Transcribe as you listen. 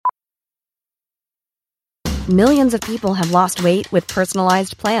Millions of people have lost weight with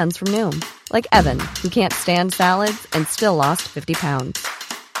personalized plans from Noom. Like Evan, who can't stand salads and still lost 50 pounds.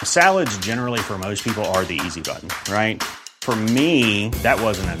 Salads generally for most people are the easy button, right? For me, that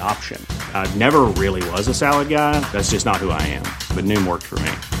wasn't an option. I never really was a salad guy. That's just not who I am. But Noom worked for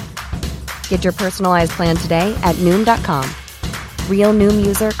me. Get your personalized plan today at Noom.com. Real Noom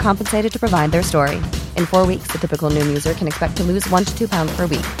user compensated to provide their story. In 4 weeks, the typical Noom user can expect to lose 1 to 2 pounds per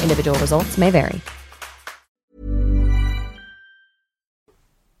week. Individual results may vary.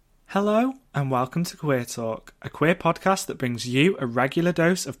 Hello and welcome to Queer Talk, a queer podcast that brings you a regular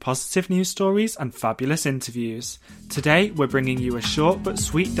dose of positive news stories and fabulous interviews. Today we're bringing you a short but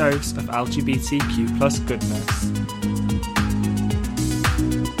sweet dose of LGBTQ plus goodness.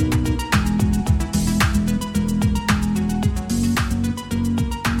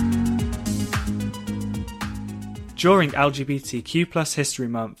 During LGBTQ plus History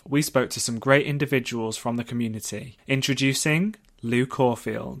Month, we spoke to some great individuals from the community. Introducing Lou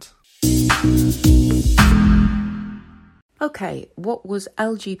Corfield. Okay, what was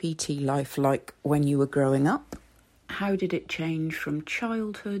LGBT life like when you were growing up? How did it change from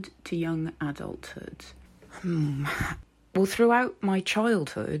childhood to young adulthood? Well, throughout my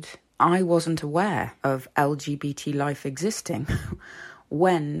childhood, I wasn't aware of LGBT life existing.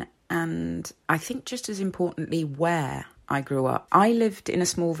 When, and I think just as importantly, where I grew up. I lived in a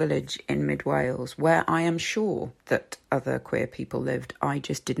small village in mid Wales where I am sure that other queer people lived. I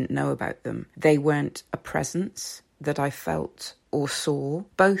just didn't know about them. They weren't a presence that I felt or saw,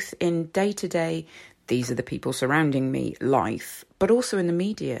 both in day-to-day, these are the people surrounding me, life, but also in the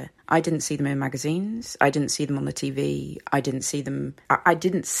media. I didn't see them in magazines. I didn't see them on the TV. I didn't see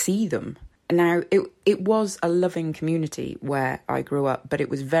them. Now, it was a loving community where I grew up, but it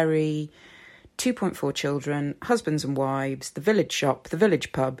was very 2.4 children, husbands and wives, the village shop, the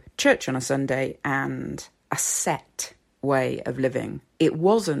village pub, church on a Sunday, and a set way of living. It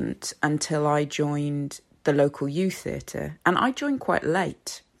wasn't until I joined the local youth theatre, and I joined quite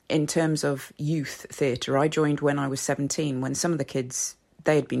late in terms of youth theatre. I joined when I was 17, when some of the kids,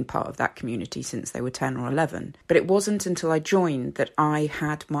 they had been part of that community since they were 10 or 11. But it wasn't until I joined that I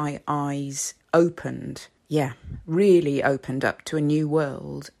had my eyes opened. Yeah, really opened up to a new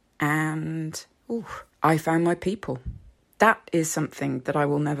world. And I found my people. That is something that I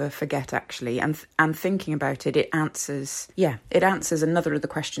will never forget, actually. And thinking about it, it answers another of the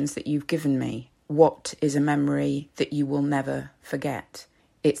questions that you've given me. What is a memory that you will never forget?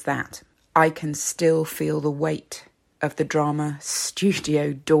 It's that. I can still feel the weight of the drama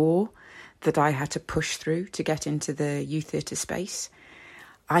studio door that I had to push through to get into the youth theatre space.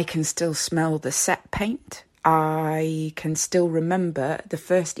 I can still smell the set paint. I can still remember the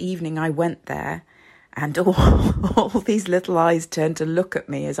first evening I went there and all these little eyes turned to look at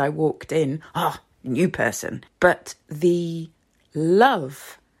me as I walked in. New person. But the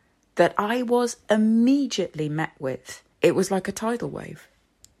love that I was immediately met with, it was like a tidal wave.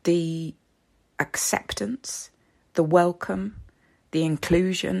 The acceptance, the welcome, the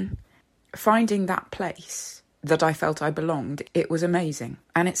inclusion, finding that place that I felt I belonged, it was amazing.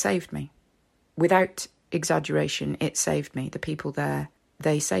 And it saved me. Without exaggeration, it saved me. The people there,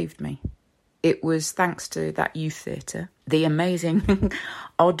 they saved me. It was thanks to that youth theatre, the amazing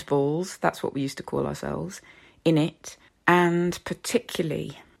oddballs, that's what we used to call ourselves, in it, and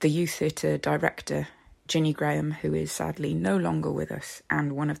particularly the youth theatre director, Ginny Graham, who is sadly no longer with us,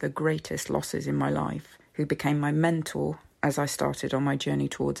 and one of the greatest losses in my life, who became my mentor as I started on my journey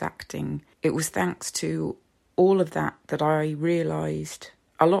towards acting. It was thanks to all of that that I realised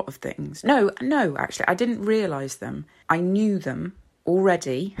a lot of things. No, actually, I didn't realise them. I knew them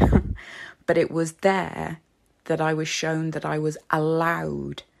already, but it was there that I was shown that I was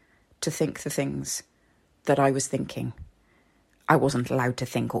allowed to think the things that I was thinking. I wasn't allowed to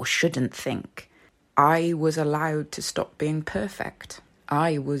think or shouldn't think. I was allowed to stop being perfect.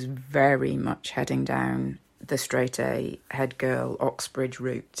 I was very much heading down the straight A, head girl, Oxbridge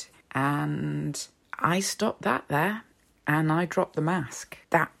route, and I stopped that there. And I dropped the mask.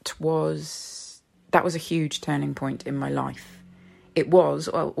 That was a huge turning point in my life. It was,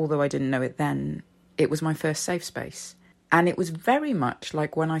 well, although I didn't know it then, it was my first safe space. And it was very much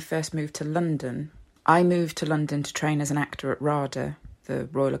like when I first moved to London. I moved to London to train as an actor at RADA, the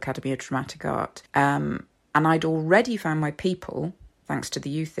Royal Academy of Dramatic Art. And I'd already found my people, thanks to the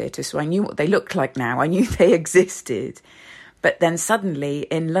youth theatre, so I knew what they looked like now. I knew they existed. But then suddenly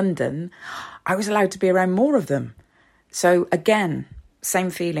in London, I was allowed to be around more of them. So again, same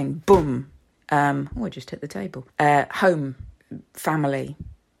feeling, boom. I just hit the table. Home, family.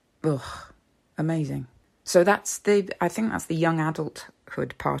 Amazing. So I think that's the young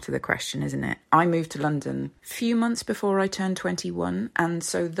adulthood part of the question, isn't it? I moved to London a few months before I turned 21. And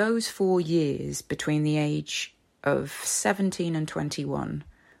so those 4 years between the age of 17 and 21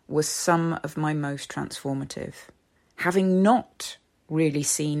 was some of my most transformative. Having not really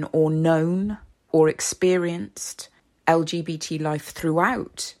seen or known or experienced LGBT life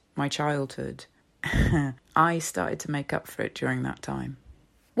throughout my childhood, I started to make up for it during that time.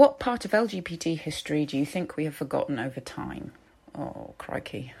 What part of LGBT history do you think we have forgotten over time? Oh,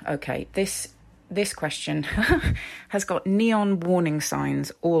 crikey. Okay, this question has got neon warning signs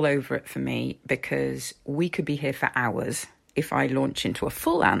all over it for me, because we could be here for hours if I launch into a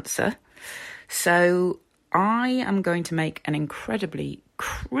full answer. So I am going to make an incredibly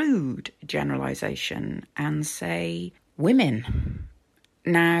crude generalisation and say women.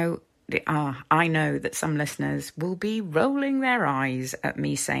 Now, I know that some listeners will be rolling their eyes at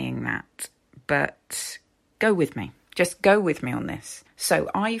me saying that, but go with me. Just go with me on this. So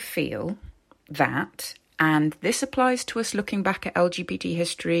I feel that, and this applies to us looking back at LGBT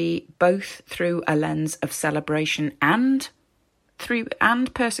history, both through a lens of celebration and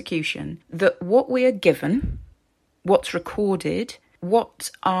persecution, that what we are given, what's recorded, what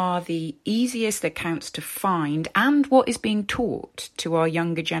are the easiest accounts to find, and what is being taught to our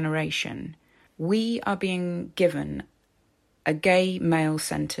younger generation, we are being given a gay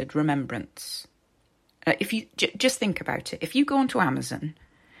male-centred remembrance. If you just think about it, if you go onto Amazon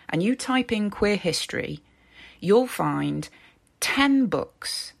and you type in queer history, you'll find 10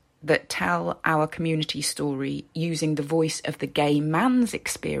 books that tell our community story using the voice of the gay man's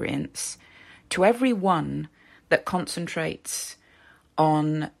experience, to every one that concentrates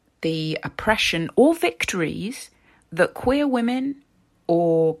on the oppression or victories that queer women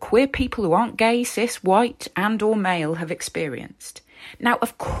or queer people who aren't gay, cis, white and or male have experienced. Now,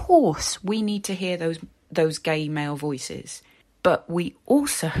 of course, we need to hear those gay male voices, but we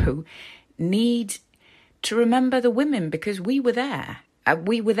also need to remember the women, because we were there.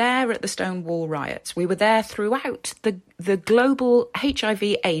 We were there at the Stonewall riots. We were there throughout the global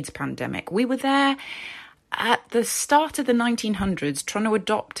HIV/AIDS pandemic. We were there at the start of the 1900s trying to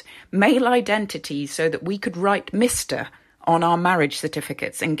adopt male identities so that we could write Mr. on our marriage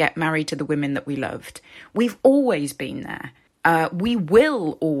certificates and get married to the women that we loved. We've always been there. We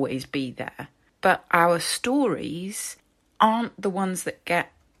will always be there. But our stories aren't the ones that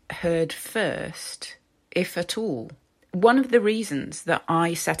get heard first, if at all. One of the reasons that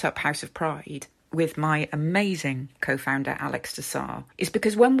I set up House of Pride with my amazing co-founder Alex Dessar is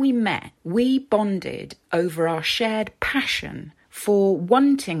because when we met, we bonded over our shared passion for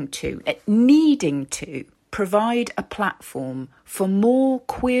wanting to, needing to, provide a platform for more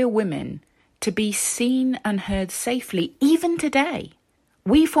queer women to be seen and heard safely, even today.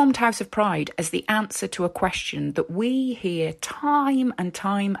 We formed House of Pride as the answer to a question that we hear time and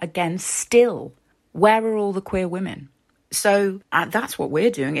time again still. Where are all the queer women? So that's what we're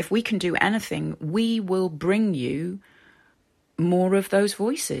doing. If we can do anything, we will bring you more of those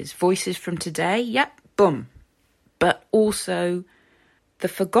voices. Voices from today, yep, boom. But also the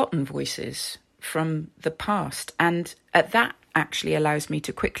forgotten voices from the past. And that actually allows me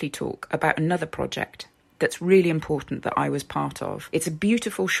to quickly talk about another project that's really important that I was part of. It's a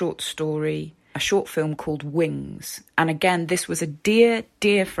beautiful short story, a short film called Wings. And again, this was a dear,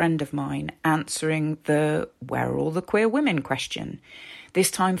 dear friend of mine answering the where are all the queer women question, this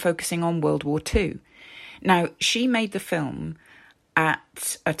time focusing on World War II. Now, she made the film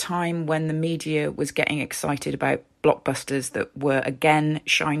at a time when the media was getting excited about blockbusters that were again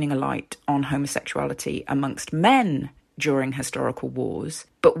shining a light on homosexuality amongst men during historical wars.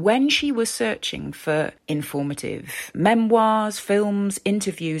 But when she was searching for informative memoirs, films,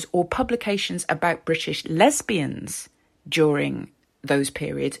 interviews, or publications about British lesbians during those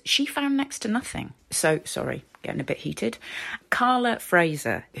periods, she found next to nothing. So, sorry, getting a bit heated. Carla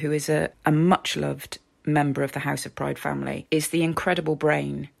Fraser, who is a much-loved member of the House of Pride family, is the incredible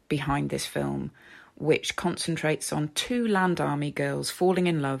brain behind this film, which concentrates on two Land Army girls falling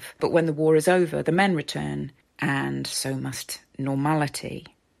in love. But when the war is over, the men return, and so must normality.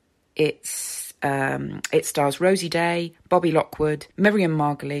 It stars Rosie Day, Bobby Lockwood, Miriam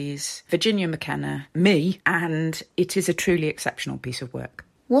Margolyes, Virginia McKenna, me, and it is a truly exceptional piece of work.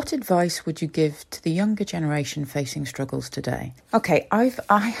 What advice would you give to the younger generation facing struggles today? Okay,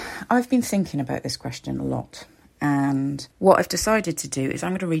 I've been thinking about this question a lot, and what I've decided to do is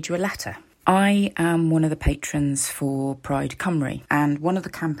I'm going to read you a letter. I am one of the patrons for Pride Cymru, and one of the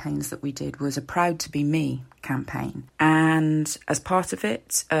campaigns that we did was a Proud to Be Me campaign. And as part of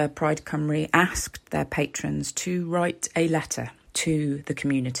it, Pride Cymru asked their patrons to write a letter to the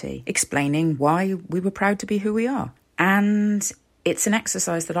community, explaining why we were proud to be who we are. And it's an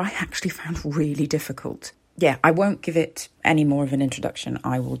exercise that I actually found really difficult. Yeah, I won't give it any more of an introduction.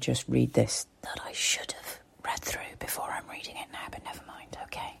 I will just read this that I should have read through before I'm reading it now, but never mind.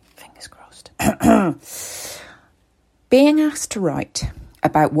 Okay, fingers crossed. Being asked to write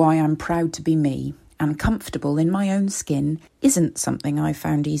about why I'm proud to be me and comfortable in my own skin isn't something I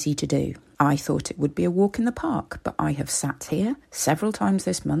found easy to do. I thought it would be a walk in the park, but I have sat here several times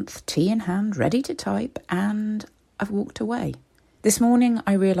this month, tea in hand, ready to type, and I've walked away. This morning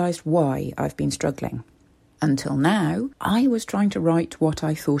I realised why I've been struggling. Until now, I was trying to write what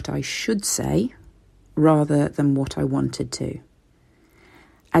I thought I should say rather than what I wanted to.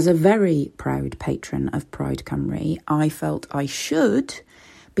 As a very proud patron of Pride Cymru, I felt I should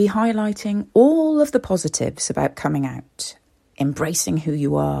be highlighting all of the positives about coming out, embracing who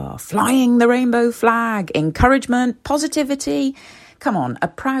you are, flying the rainbow flag, encouragement, positivity. Come on, a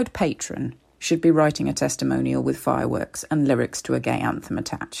proud patron should be writing a testimonial with fireworks and lyrics to a gay anthem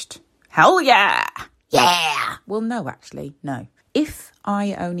attached. Hell yeah! Yeah! Well, no, actually, no. If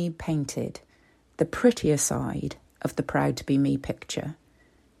I only painted the prettier side of the proud to be me picture,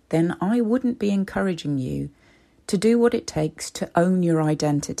 then I wouldn't be encouraging you to do what it takes to own your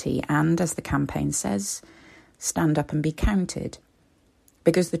identity and, as the campaign says, stand up and be counted.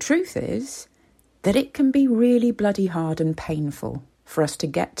 Because the truth is that it can be really bloody hard and painful for us to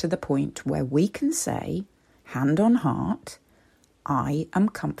get to the point where we can say, hand on heart, I am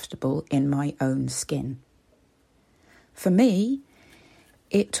comfortable in my own skin. For me,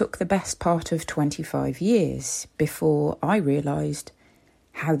 it took the best part of 25 years before I realised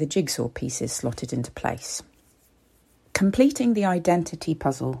how the jigsaw pieces slotted into place. Completing the identity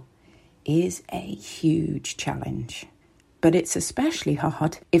puzzle is a huge challenge, but it's especially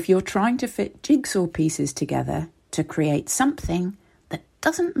hard if you're trying to fit jigsaw pieces together to create something that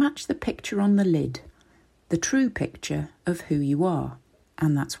doesn't match the picture on the lid, the true picture of who you are.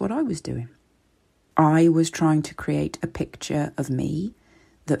 And that's what I was doing. I was trying to create a picture of me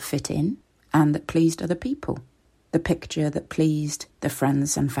that fit in and that pleased other people. The picture that pleased the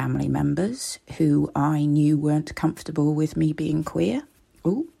friends and family members who I knew weren't comfortable with me being queer.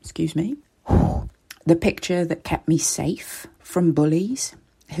 Oh, excuse me. The picture that kept me safe from bullies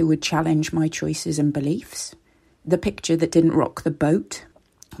who would challenge my choices and beliefs. The picture that didn't rock the boat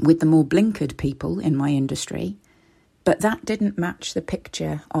with the more blinkered people in my industry. But that didn't match the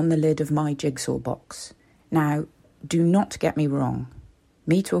picture on the lid of my jigsaw box. Now, do not get me wrong.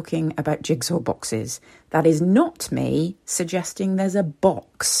 Me talking about jigsaw boxes, that is not me suggesting there's a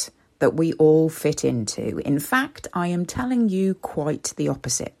box that we all fit into. In fact, I am telling you quite the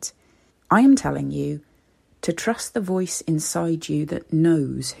opposite. I am telling you to trust the voice inside you that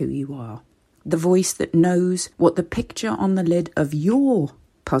knows who you are. The voice that knows what the picture on the lid of your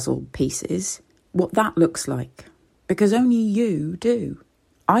puzzle pieces, what that looks like. Because only you do.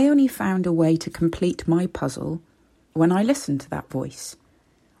 I only found a way to complete my puzzle when I listened to that voice.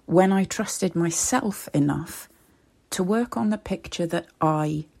 When I trusted myself enough to work on the picture that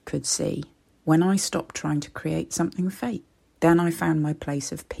I could see. When I stopped trying to create something fake. Then I found my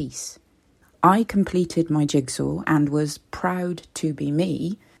place of peace. I completed my jigsaw and was proud to be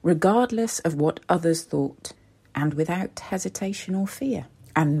me, regardless of what others thought, and without hesitation or fear.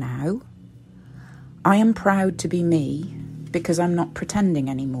 And now, I am proud to be me because I'm not pretending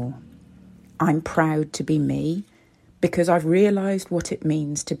anymore. I'm proud to be me because I've realised what it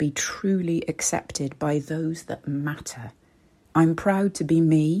means to be truly accepted by those that matter. I'm proud to be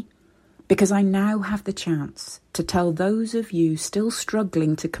me because I now have the chance to tell those of you still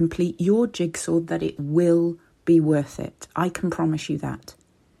struggling to complete your jigsaw that it will be worth it. I can promise you that.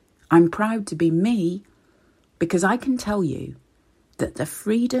 I'm proud to be me because I can tell you that the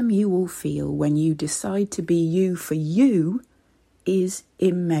freedom you will feel when you decide to be you for you is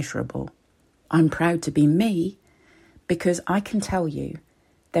immeasurable. I'm proud to be me because I can tell you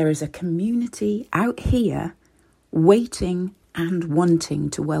there is a community out here waiting and wanting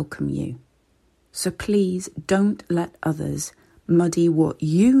to welcome you. So please don't let others muddy what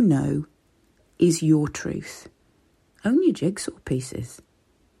you know is your truth. Own your jigsaw pieces.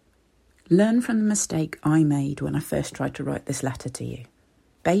 Learn from the mistake I made when I first tried to write this letter to you.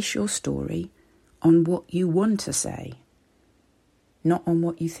 Base your story on what you want to say, not on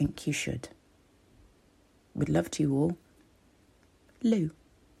what you think you should. With love to you all, Lou.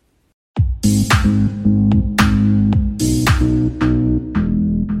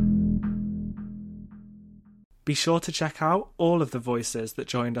 Be sure to check out all of the voices that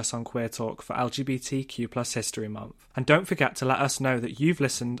joined us on Queer Talk for LGBTQ+ History Month. And don't forget to let us know that you've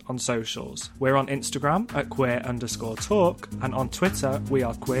listened on socials. We're on Instagram at queer_talk, and on Twitter we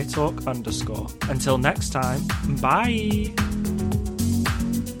are queertalk_. Until next time, bye!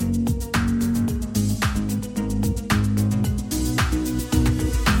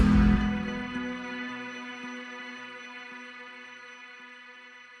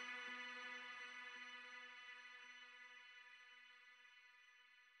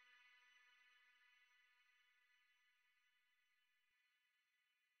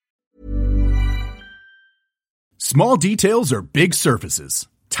 Small details are big surfaces.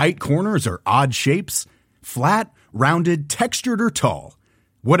 Tight corners are odd shapes. Flat, rounded, textured, or tall.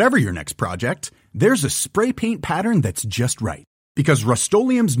 Whatever your next project, there's a spray paint pattern that's just right. Because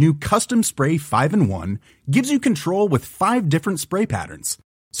Rust-Oleum's new Custom Spray 5-in-1 gives you control with 5 different spray patterns.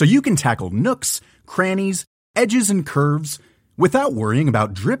 So you can tackle nooks, crannies, edges, and curves without worrying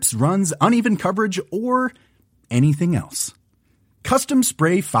about drips, runs, uneven coverage, or anything else. Custom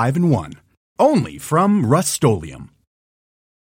Spray 5-in-1. Only from Rust-Oleum.